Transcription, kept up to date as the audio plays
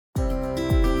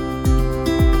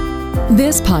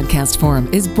This podcast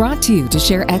forum is brought to you to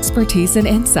share expertise and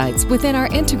insights within our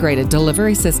integrated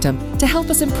delivery system to help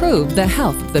us improve the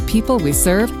health of the people we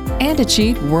serve and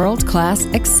achieve world-class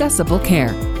accessible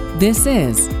care. This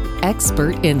is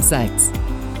Expert Insights.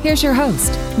 Here's your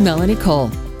host, Melanie Cole.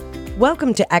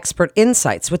 Welcome to Expert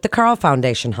Insights with the Carle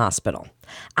Foundation Hospital.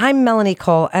 I'm Melanie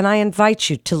Cole, and I invite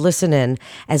you to listen in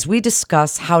as we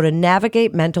discuss how to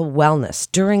navigate mental wellness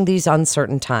during these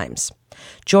uncertain times.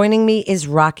 Joining me is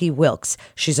Rocky Wilkes.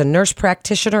 She's a nurse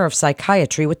practitioner of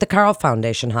psychiatry with the Carle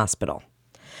Foundation Hospital.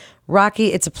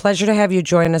 Rocky, it's a pleasure to have you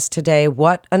join us today.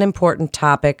 What an important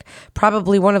topic,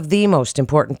 probably one of the most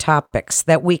important topics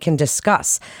that we can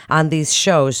discuss on these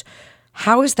shows.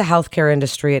 How is the healthcare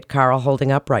industry at Carle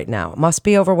holding up right now? It must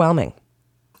be overwhelming.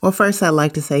 Well, first, I'd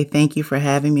like to say thank you for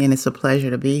having me, and it's a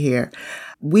pleasure to be here.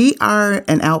 We are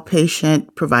an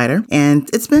outpatient provider, and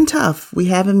it's been tough. We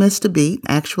haven't missed a beat.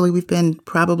 Actually, we've been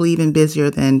probably even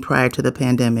busier than prior to the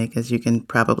pandemic, as you can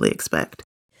probably expect.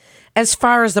 As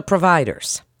far as the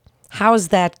providers, how is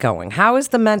that going? How is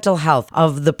the mental health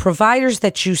of the providers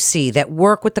that you see that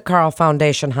work with the Carle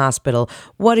Foundation Hospital?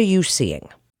 What are you seeing?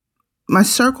 My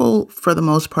circle, for the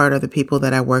most part, are the people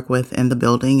that I work with in the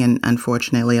building, and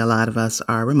unfortunately, a lot of us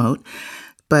are remote,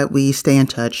 but we stay in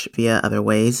touch via other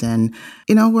ways, and,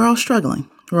 we're all struggling.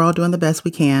 We're all doing the best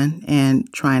we can and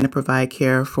trying to provide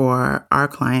care for our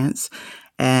clients,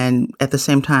 and at the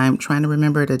same time, trying to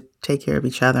remember to take care of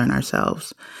each other and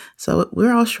ourselves. So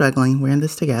we're all struggling. We're in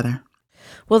this together.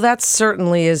 Well, that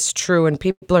certainly is true, and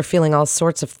people are feeling all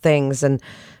sorts of things, and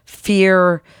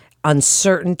fear,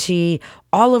 uncertainty,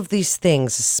 all of these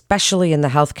things, especially in the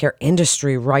healthcare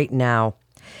industry right now.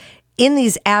 In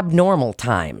these abnormal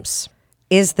times,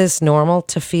 is this normal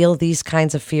to feel these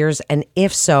kinds of fears? And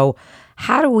if so,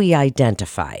 how do we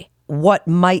identify what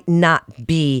might not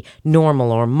be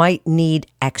normal or might need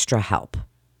extra help?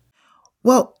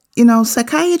 Well,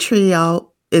 psychiatry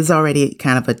is already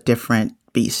kind of a different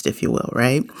beast, if you will,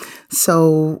 right?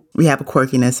 So we have a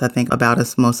quirkiness, I think, about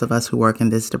us, most of us who work in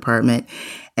this department.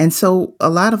 And so a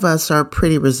lot of us are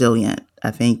pretty resilient,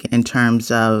 I think, in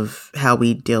terms of how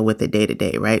we deal with it day to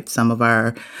day, right? Some of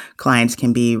our clients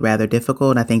can be rather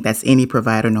difficult. I think that's any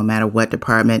provider, no matter what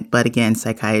department. But again,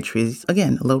 psychiatry is,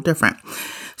 again, a little different.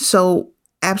 So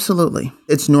absolutely,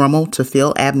 it's normal to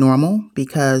feel abnormal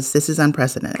because this is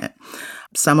unprecedented.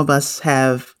 Some of us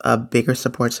have a bigger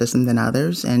support system than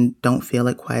others and don't feel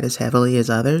it quite as heavily as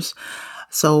others.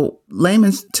 So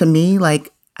layman's, to me,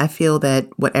 I feel that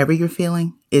whatever you're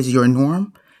feeling is your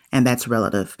norm, and that's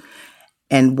relative.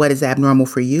 And what is abnormal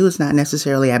for you is not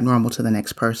necessarily abnormal to the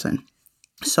next person.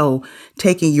 So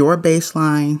taking your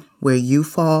baseline where you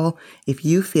fall, if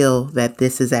you feel that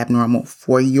this is abnormal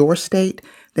for your state,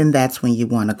 then that's when you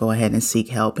want to go ahead and seek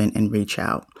help and reach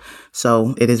out.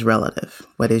 So it is relative.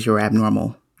 What is your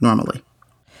abnormal normally?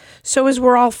 So as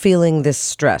we're all feeling this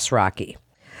stress, Rocky,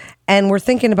 and we're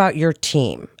thinking about your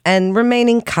team and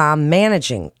remaining calm,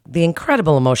 managing the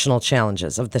incredible emotional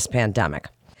challenges of this pandemic,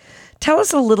 tell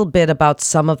us a little bit about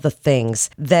some of the things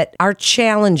that are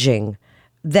challenging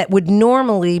that would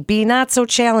normally be not so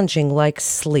challenging, like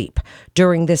sleep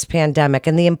during this pandemic,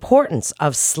 and the importance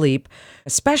of sleep,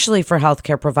 especially for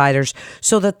healthcare providers,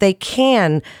 so that they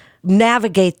can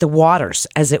navigate the waters,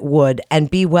 as it would, and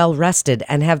be well rested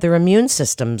and have their immune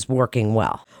systems working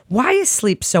well. Why is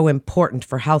sleep so important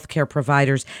for healthcare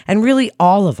providers and really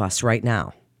all of us right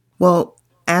now? Well,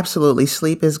 absolutely.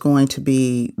 Sleep is going to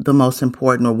be the most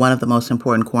important, or one of the most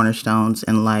important cornerstones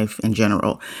in life in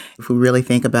general. If we really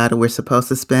think about it, we're supposed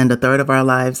to spend a third of our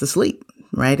lives asleep,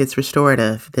 right? It's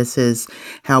restorative. This is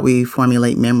how we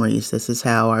formulate memories. This is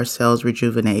how our cells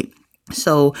rejuvenate.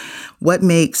 So what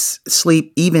makes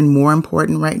sleep even more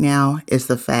important right now is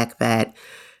the fact that,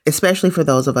 especially for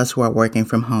those of us who are working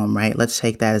from home, right? Let's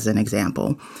take that as an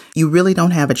example. You really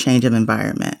don't have a change of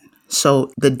environment.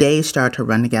 So the days start to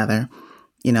run together.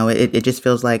 It just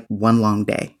feels like one long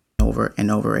day over and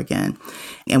over again.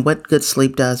 And what good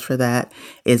sleep does for that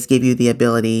is give you the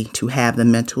ability to have the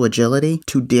mental agility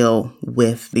to deal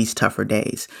with these tougher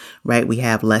days, right? We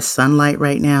have less sunlight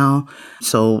right now.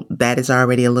 So that is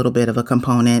already a little bit of a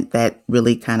component that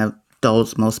really kind of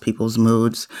dulls most people's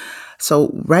moods.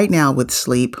 So right now with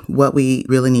sleep, what we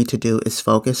really need to do is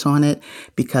focus on it,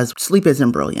 because sleep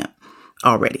isn't brilliant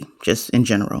already, just in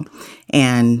general.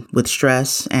 And with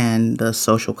stress and the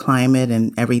social climate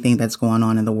and everything that's going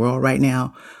on in the world right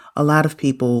now, a lot of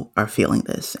people are feeling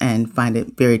this and find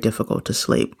it very difficult to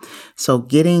sleep. So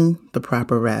getting the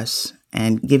proper rest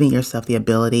and giving yourself the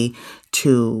ability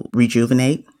to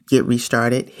rejuvenate get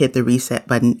restarted, hit the reset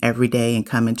button every day and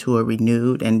come into a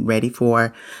renewed and ready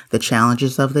for the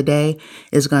challenges of the day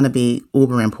is going to be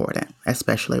uber important,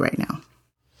 especially right now.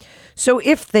 So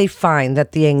if they find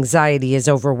that the anxiety is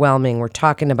overwhelming, we're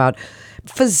talking about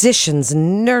physicians,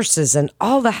 nurses, and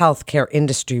all the healthcare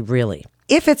industry, really.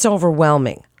 If it's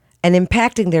overwhelming and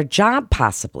impacting their job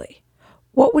possibly,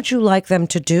 what would you like them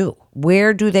to do?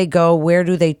 Where do they go? Where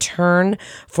do they turn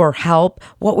for help?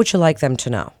 What would you like them to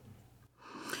know?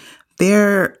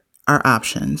 There are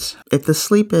options. If the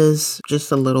sleep is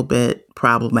just a little bit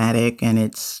problematic and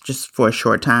it's just for a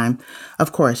short time,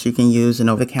 of course, you can use an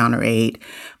over-the-counter aid,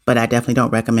 but I definitely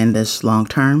don't recommend this long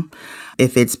term.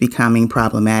 If it's becoming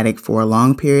problematic for a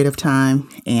long period of time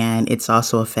and it's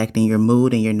also affecting your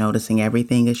mood and you're noticing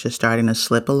everything is just starting to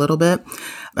slip a little bit,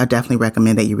 I definitely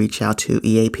recommend that you reach out to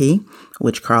EAP,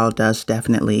 which Carl does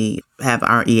definitely have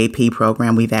our EAP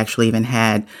program. We've actually even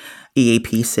had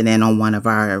EAP sit in on one of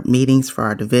our meetings for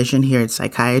our division here at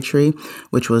psychiatry,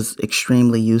 which was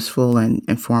extremely useful and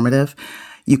informative.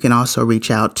 You can also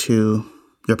reach out to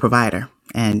your provider,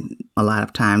 and a lot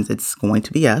of times it's going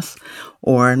to be us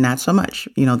or not so much.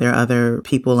 There are other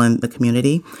people in the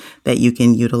community that you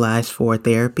can utilize for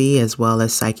therapy as well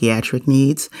as psychiatric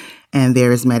needs. And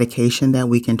there is medication that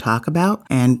we can talk about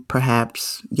and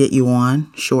perhaps get you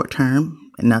on short term.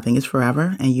 Nothing is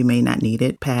forever, and you may not need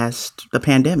it past the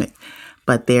pandemic.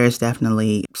 But there's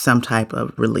definitely some type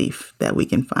of relief that we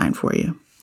can find for you.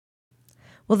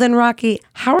 Well then, Rocky,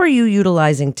 how are you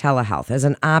utilizing telehealth as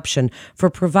an option for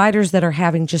providers that are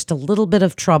having just a little bit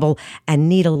of trouble and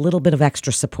need a little bit of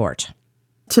extra support?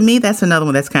 To me, that's another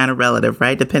one that's kind of relative,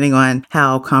 right? Depending on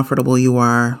how comfortable you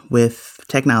are with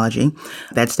technology,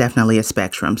 that's definitely a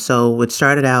spectrum. So it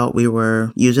started out, we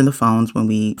were using the phones when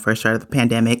we first started the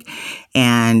pandemic,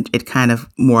 and it kind of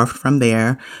morphed from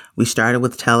there. We started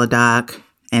with Teladoc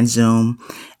and Zoom,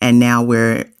 and now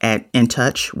we're at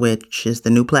InTouch, which is the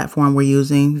new platform we're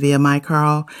using via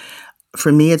MyCarl.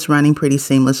 For me, it's running pretty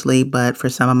seamlessly, but for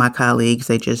some of my colleagues,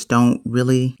 they just don't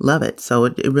really love it. So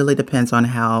it really depends on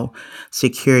how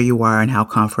secure you are and how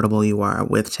comfortable you are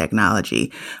with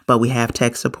technology. But we have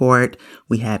tech support.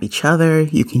 We have each other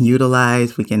you can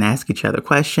utilize. We can ask each other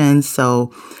questions.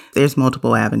 So there's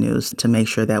multiple avenues to make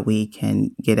sure that we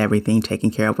can get everything taken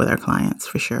care of with our clients,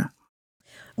 for sure.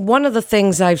 One of the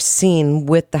things I've seen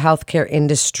with the healthcare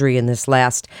industry in this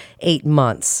last 8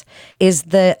 months is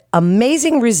the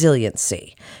amazing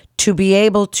resiliency to be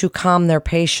able to calm their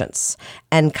patients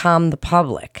and calm the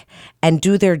public and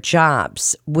do their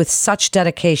jobs with such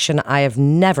dedication I have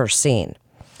never seen.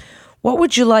 What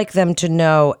would you like them to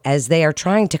know as they are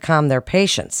trying to calm their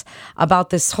patients about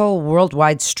this whole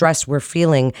worldwide stress we're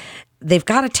feeling? They've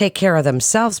got to take care of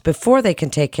themselves before they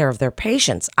can take care of their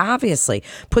patients, obviously.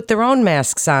 Put their own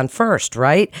masks on first,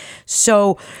 right?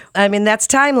 So, that's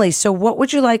timely. So what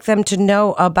would you like them to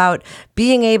know about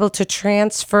being able to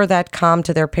transfer that calm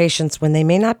to their patients when they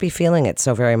may not be feeling it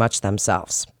so very much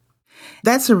themselves?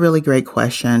 That's a really great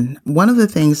question. One of the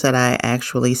things that I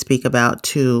actually speak about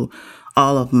to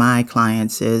all of my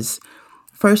clients is,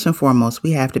 first and foremost,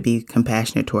 we have to be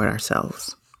compassionate toward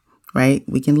ourselves. Right?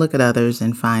 We can look at others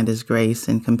and find this grace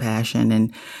and compassion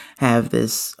and have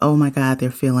this, oh my God,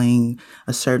 they're feeling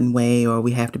a certain way, or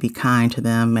we have to be kind to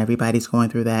them. Everybody's going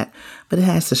through that. But it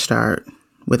has to start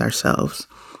with ourselves.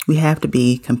 We have to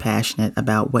be compassionate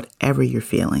about whatever you're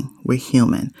feeling. We're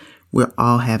human. We're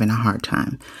all having a hard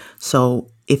time. So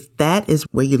if that is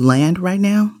where you land right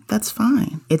now, that's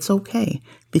fine. It's okay,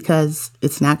 because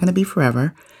it's not going to be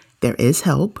forever. There is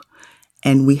help.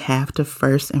 And we have to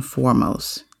first and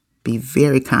foremost be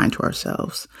very kind to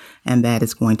ourselves. And that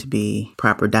is going to be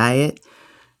proper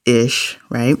diet-ish,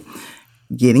 right?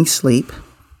 Getting sleep,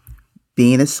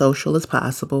 being as social as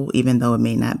possible, even though it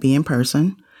may not be in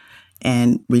person,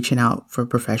 and reaching out for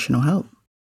professional help.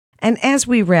 And as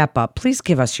we wrap up, please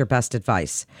give us your best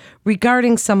advice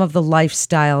regarding some of the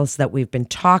lifestyles that we've been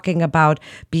talking about,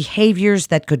 behaviors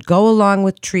that could go along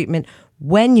with treatment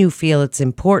when you feel it's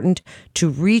important to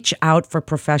reach out for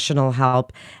professional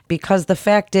help. Because the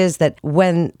fact is that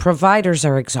when providers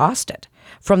are exhausted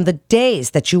from the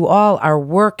days that you all are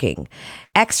working,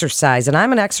 exercise, and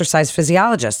I'm an exercise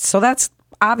physiologist, so that's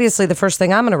obviously the first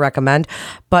thing I'm going to recommend.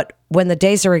 But when the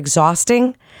days are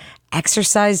exhausting,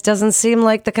 exercise doesn't seem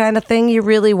like the kind of thing you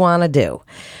really want to do.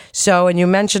 So, and you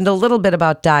mentioned a little bit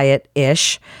about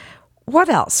diet-ish. What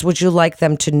else would you like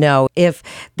them to know if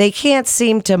they can't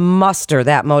seem to muster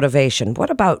that motivation? What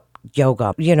about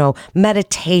yoga,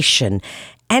 meditation,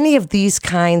 any of these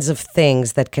kinds of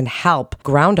things that can help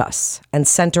ground us and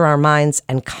center our minds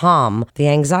and calm the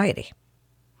anxiety?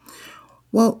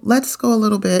 Well, let's go a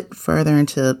little bit further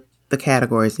into the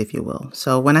categories, if you will.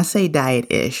 So when I say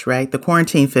diet-ish, right, the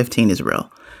quarantine 15 is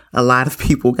real. A lot of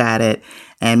people got it.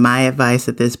 And my advice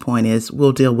at this point is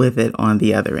we'll deal with it on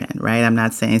the other end, right? I'm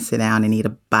not saying sit down and eat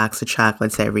a box of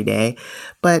chocolates every day.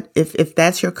 But if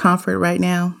that's your comfort right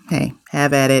now, hey,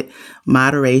 have at it.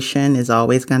 Moderation is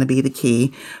always going to be the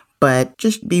key. But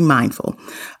just be mindful.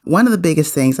 One of the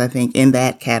biggest things I think in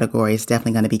that category is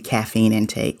definitely going to be caffeine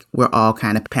intake. We're all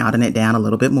kind of pounding it down a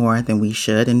little bit more than we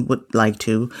should and would like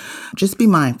to. Just be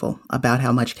mindful about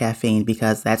how much caffeine,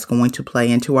 because that's going to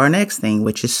play into our next thing,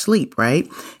 which is sleep, right?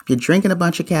 If you're drinking a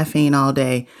bunch of caffeine all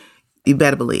day, you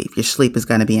better believe your sleep is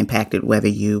going to be impacted whether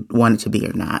you want it to be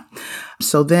or not.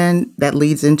 So then that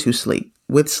leads into sleep.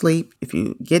 With sleep, if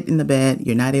you get in the bed,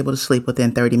 you're not able to sleep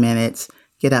within 30 minutes,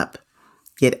 get up.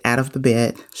 Get out of the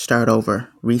bed, start over,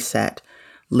 reset,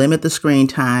 limit the screen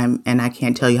time. And I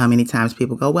can't tell you how many times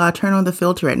people go, well, I turn on the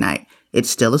filter at night. It's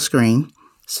still a screen.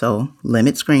 So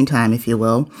limit screen time, if you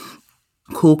will.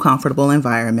 Cool, comfortable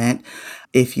environment.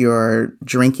 If you're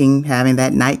drinking, having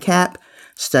that nightcap,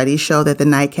 studies show that the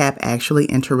nightcap actually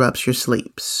interrupts your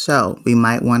sleep. So we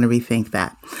might want to rethink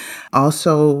that.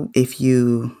 Also, if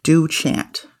you do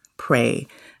chant, pray,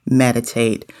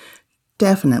 meditate,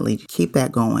 definitely keep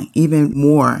that going, even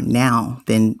more now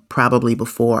than probably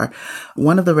before.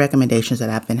 One of the recommendations that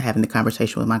I've been having the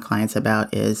conversation with my clients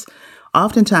about is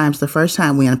oftentimes the first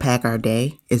time we unpack our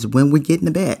day is when we get in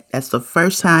the bed. That's the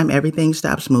first time everything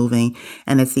stops moving,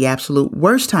 and it's the absolute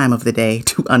worst time of the day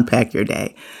to unpack your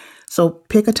day. So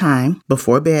pick a time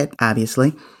before bed,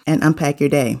 obviously, and unpack your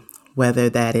day. Whether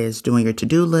that is doing your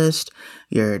to-do list,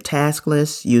 your task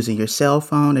list, using your cell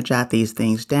phone to jot these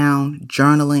things down,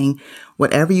 journaling,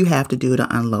 whatever you have to do to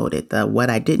unload it. What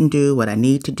I didn't do, what I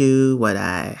need to do, what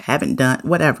I haven't done,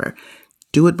 whatever.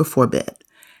 Do it before bed.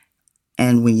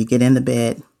 And when you get in the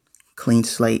bed, clean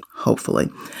slate, hopefully.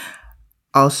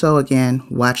 Also, again,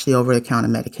 watch the over-the-counter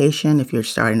medication if you're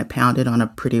starting to pound it on a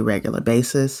pretty regular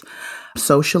basis.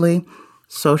 Socially,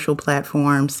 social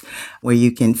platforms where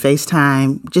you can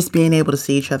FaceTime, just being able to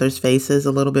see each other's faces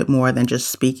a little bit more than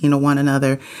just speaking to one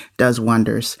another does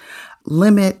wonders.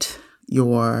 Limit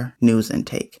your news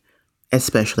intake,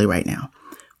 especially right now.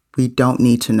 We don't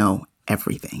need to know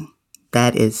everything.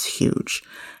 That is huge.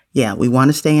 Yeah, we want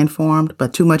to stay informed,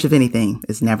 but too much of anything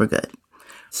is never good.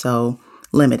 So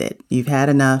limit it. You've had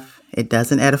enough. It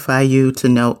doesn't edify you to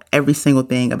know every single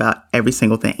thing about every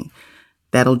single thing.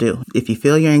 That'll do. If you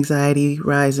feel your anxiety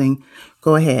rising,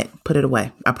 go ahead, put it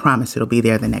away. I promise it'll be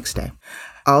there the next day.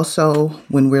 Also,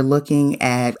 when we're looking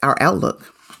at our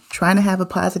outlook, trying to have a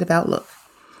positive outlook,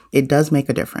 it does make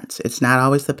a difference. It's not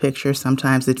always the picture.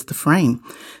 Sometimes it's the frame.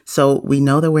 So we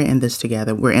know that we're in this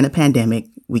together. We're in a pandemic.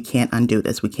 We can't undo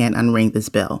this. We can't unring this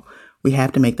bell. We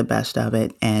have to make the best of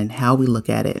it. And how we look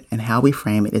at it and how we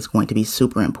frame it is going to be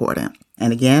super important.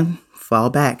 And again, fall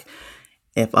back.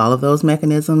 If all of those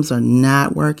mechanisms are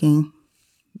not working,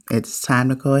 it's time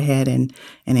to go ahead and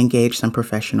engage some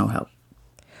professional help.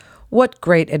 What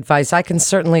great advice. I can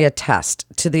certainly attest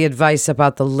to the advice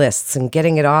about the lists and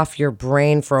getting it off your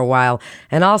brain for a while,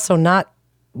 and also not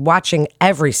watching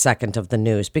every second of the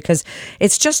news, because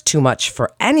it's just too much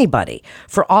for anybody.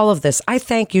 For all of this, I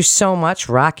thank you so much,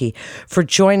 Rocky, for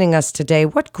joining us today.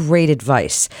 What great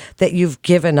advice that you've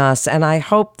given us, and I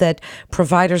hope that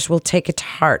providers will take it to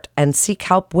heart and seek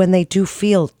help when they do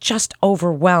feel just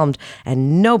overwhelmed,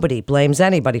 and nobody blames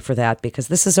anybody for that, because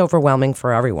this is overwhelming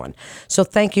for everyone. So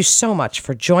thank you so much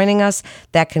for joining us.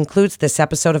 That concludes this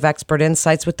episode of Expert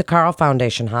Insights with the Carle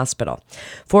Foundation Hospital.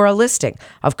 For a listing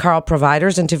of Carle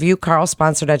providers and to view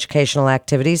Carle-sponsored educational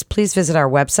activities, please visit our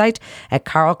website at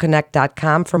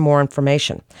carleconnect.com for more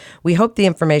information. We hope the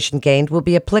information gained will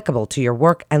be applicable to your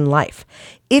work and life.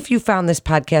 If you found this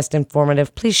podcast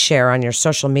informative, please share on your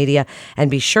social media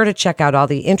and be sure to check out all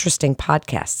the interesting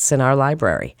podcasts in our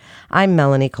library. I'm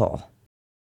Melanie Cole.